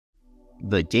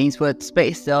The James Webb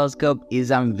Space Telescope is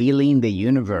unveiling the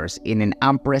universe in an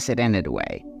unprecedented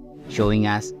way, showing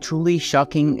us truly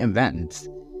shocking events.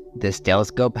 This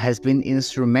telescope has been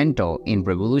instrumental in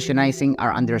revolutionizing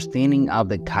our understanding of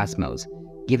the cosmos,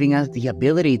 giving us the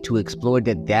ability to explore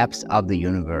the depths of the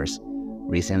universe.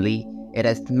 Recently, it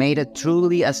has made a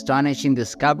truly astonishing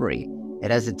discovery. It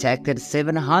has detected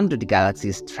 700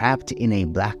 galaxies trapped in a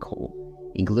black hole,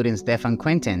 including Stephan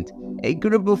Quintet, a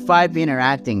group of 5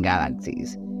 interacting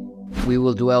galaxies. We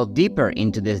will delve deeper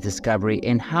into this discovery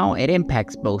and how it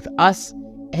impacts both us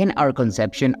and our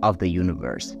conception of the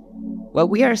universe.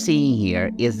 What we are seeing here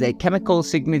is the chemical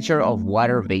signature of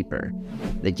water vapor.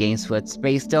 The James Webb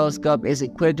Space Telescope is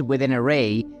equipped with an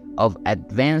array of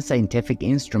advanced scientific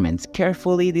instruments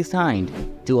carefully designed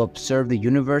to observe the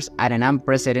universe at an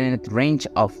unprecedented range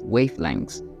of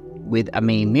wavelengths. With a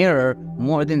main mirror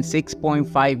more than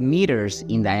 6.5 meters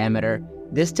in diameter,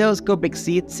 this telescope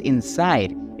exceeds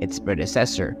inside its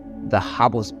predecessor, the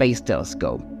Hubble Space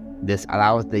Telescope. This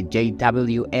allows the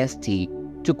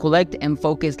JWST to collect and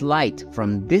focus light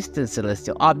from distant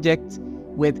celestial objects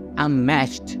with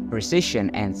unmatched precision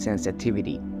and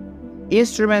sensitivity.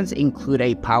 Instruments include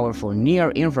a powerful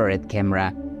near-infrared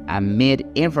camera, a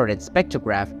mid-infrared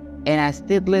spectrograph, and a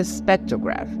slitless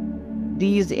spectrograph.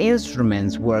 These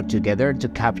instruments work together to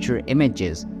capture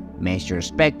images, measure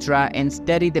spectra, and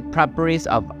study the properties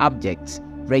of objects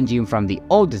ranging from the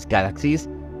oldest galaxies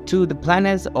to the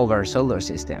planets of our solar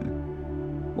system.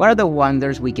 One of the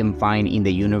wonders we can find in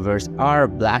the universe are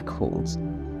black holes.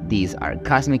 These are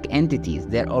cosmic entities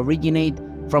that originate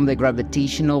from the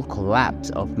gravitational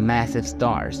collapse of massive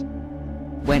stars.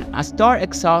 When a star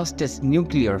exhausts its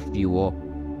nuclear fuel,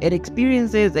 it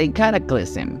experiences a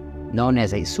cataclysm known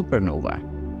as a supernova.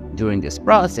 During this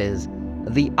process,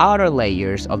 the outer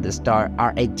layers of the star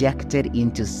are ejected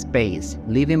into space,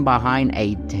 leaving behind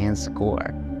a dense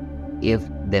core. If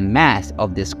the mass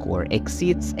of this core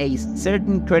exceeds a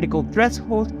certain critical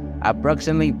threshold,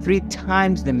 approximately 3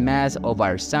 times the mass of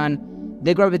our Sun,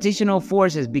 the gravitational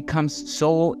forces become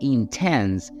so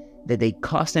intense that they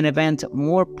cause an event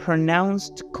more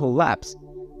pronounced collapse,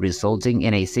 resulting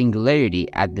in a singularity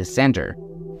at the center.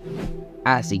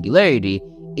 A singularity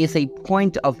is a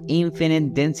point of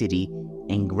infinite density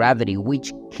and gravity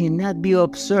which cannot be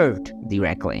observed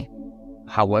directly.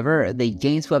 However, the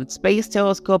James Webb Space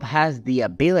Telescope has the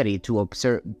ability to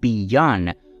observe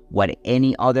beyond what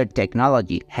any other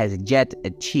technology has yet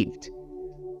achieved.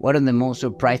 One of the most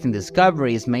surprising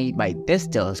discoveries made by this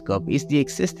telescope is the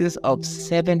existence of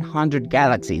 700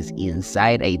 galaxies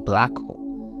inside a black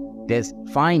hole. This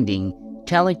finding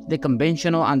challenged the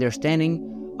conventional understanding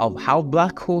of how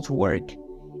black holes work.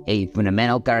 A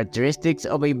fundamental characteristic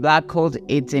of a black hole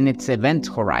is in its event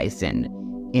horizon,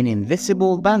 an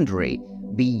invisible boundary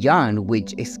beyond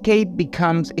which escape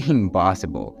becomes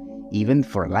impossible, even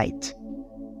for light.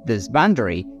 This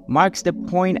boundary marks the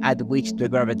point at which the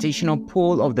gravitational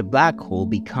pull of the black hole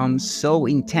becomes so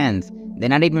intense that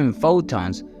not even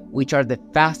photons, which are the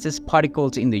fastest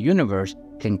particles in the universe,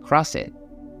 can cross it.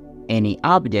 Any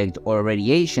object or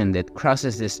radiation that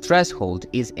crosses this threshold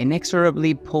is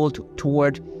inexorably pulled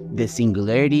toward the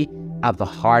singularity at the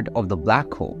heart of the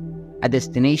black hole, a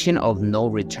destination of no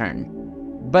return.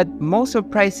 But most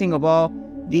surprising of all,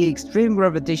 the extreme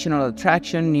gravitational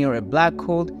attraction near a black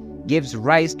hole gives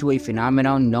rise to a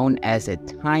phenomenon known as a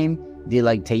time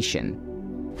dilatation.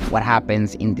 What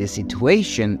happens in this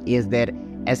situation is that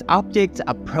as objects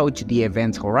approach the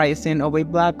event horizon of a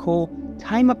black hole,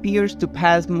 time appears to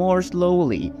pass more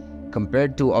slowly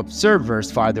compared to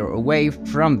observers farther away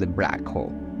from the black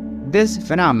hole. This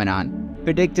phenomenon,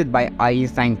 predicted by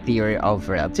Einstein's theory of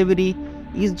relativity,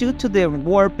 is due to the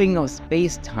warping of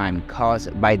space-time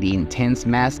caused by the intense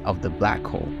mass of the black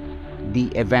hole. The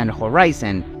event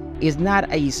horizon is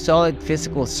not a solid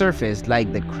physical surface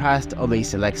like the crust of a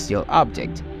celestial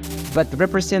object, but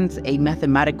represents a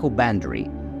mathematical boundary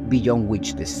beyond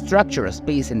which the structure of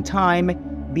space and time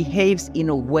behaves in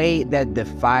a way that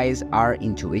defies our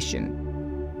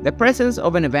intuition. The presence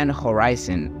of an event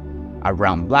horizon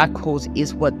around black holes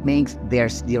is what makes their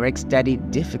direct study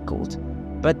difficult,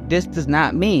 but this does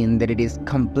not mean that it is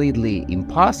completely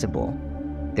impossible.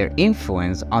 Their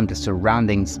influence on the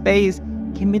surrounding space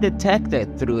can be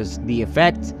detected through the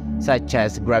effects such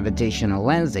as gravitational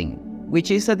lensing,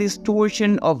 which is a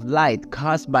distortion of light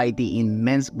caused by the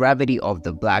immense gravity of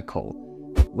the black hole.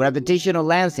 Gravitational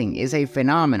lensing is a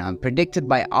phenomenon predicted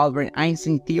by Albert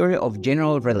Einstein's theory of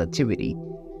general relativity.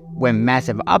 When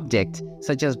massive objects,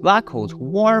 such as black holes,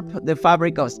 warp the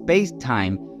fabric of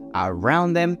space-time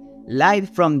around them,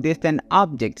 light from distant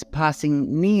objects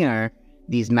passing near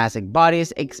these massive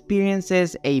bodies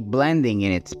experiences a blending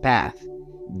in its path.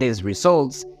 This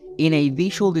results in a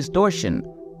visual distortion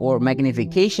or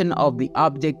magnification of the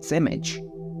object's image.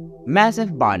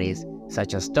 Massive bodies,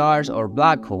 such as stars or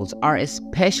black holes, are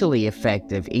especially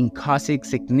effective in causing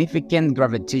significant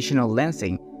gravitational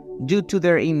lensing due to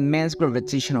their immense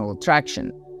gravitational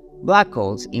attraction. Black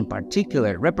holes, in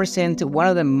particular, represent one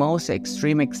of the most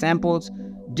extreme examples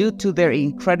due to their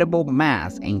incredible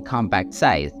mass and compact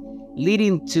size,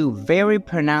 leading to very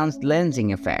pronounced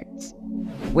lensing effects.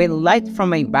 When light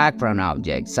from a background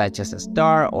object, such as a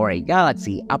star or a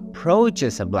galaxy,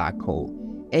 approaches a black hole,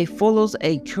 it follows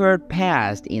a curved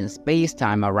path in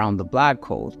space-time around the black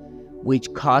hole,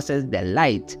 which causes the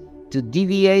light to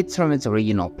deviate from its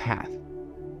original path.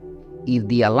 If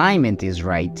the alignment is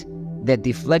right, the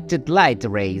deflected light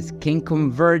rays can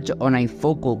converge on a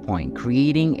focal point,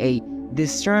 creating a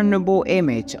discernible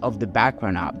image of the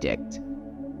background object.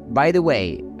 By the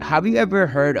way, have you ever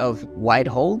heard of white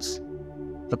holes?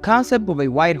 The concept of a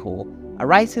white hole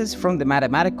arises from the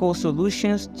mathematical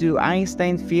solutions to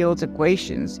Einstein's field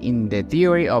equations in the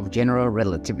theory of general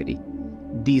relativity.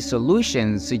 These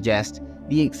solutions suggest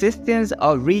the existence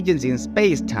of regions in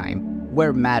space-time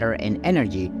where matter and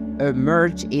energy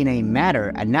emerge in a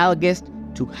manner analogous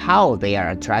to how they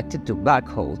are attracted to black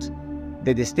holes.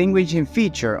 The distinguishing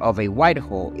feature of a white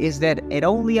hole is that it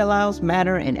only allows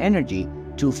matter and energy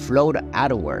to float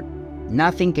outward.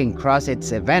 Nothing can cross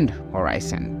its event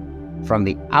horizon from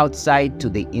the outside to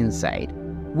the inside,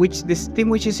 which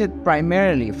distinguishes it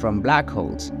primarily from black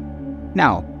holes.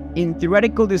 Now, in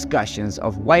theoretical discussions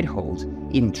of white holes,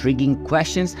 intriguing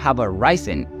questions have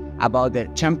arisen about their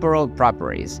temporal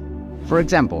properties. For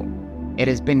example, it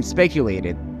has been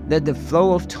speculated that the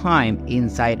flow of time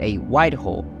inside a white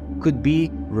hole could be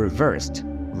reversed,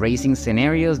 raising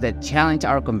scenarios that challenge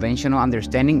our conventional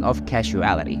understanding of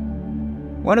causality.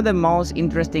 One of the most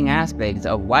interesting aspects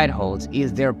of white holes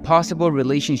is their possible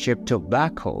relationship to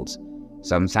black holes.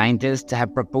 Some scientists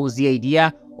have proposed the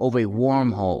idea of a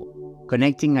wormhole,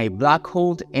 connecting a black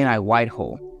hole and a white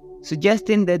hole,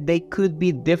 suggesting that they could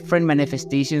be different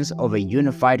manifestations of a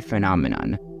unified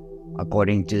phenomenon.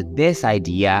 According to this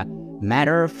idea,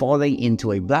 matter falling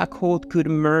into a black hole could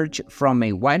emerge from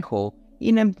a white hole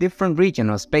in a different region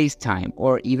of space-time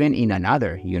or even in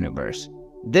another universe.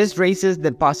 This raises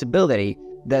the possibility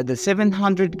that the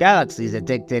 700 galaxies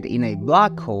detected in a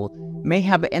black hole may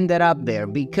have ended up there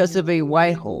because of a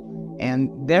white hole, and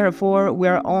therefore we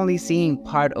are only seeing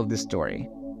part of the story.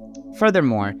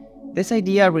 Furthermore, this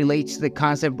idea relates to the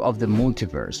concept of the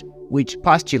multiverse, which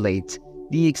postulates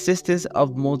the existence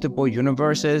of multiple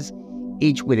universes,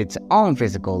 each with its own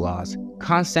physical laws,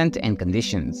 constant and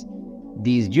conditions.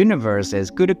 These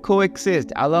universes could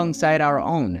coexist alongside our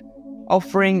own,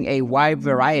 offering a wide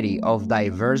variety of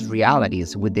diverse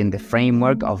realities within the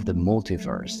framework of the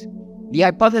multiverse. The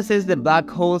hypothesis that black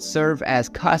holes serve as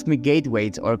cosmic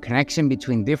gateways or connection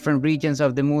between different regions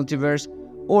of the multiverse,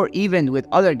 or even with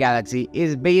other galaxies,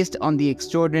 is based on the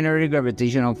extraordinary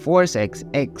gravitational forces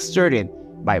exerted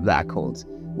by black holes,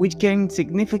 which can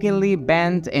significantly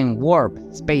bend and warp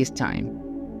space-time.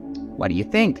 What do you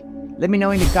think? Let me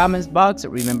know in the comments box.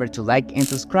 Remember to like and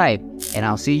subscribe, and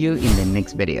I'll see you in the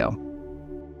next video.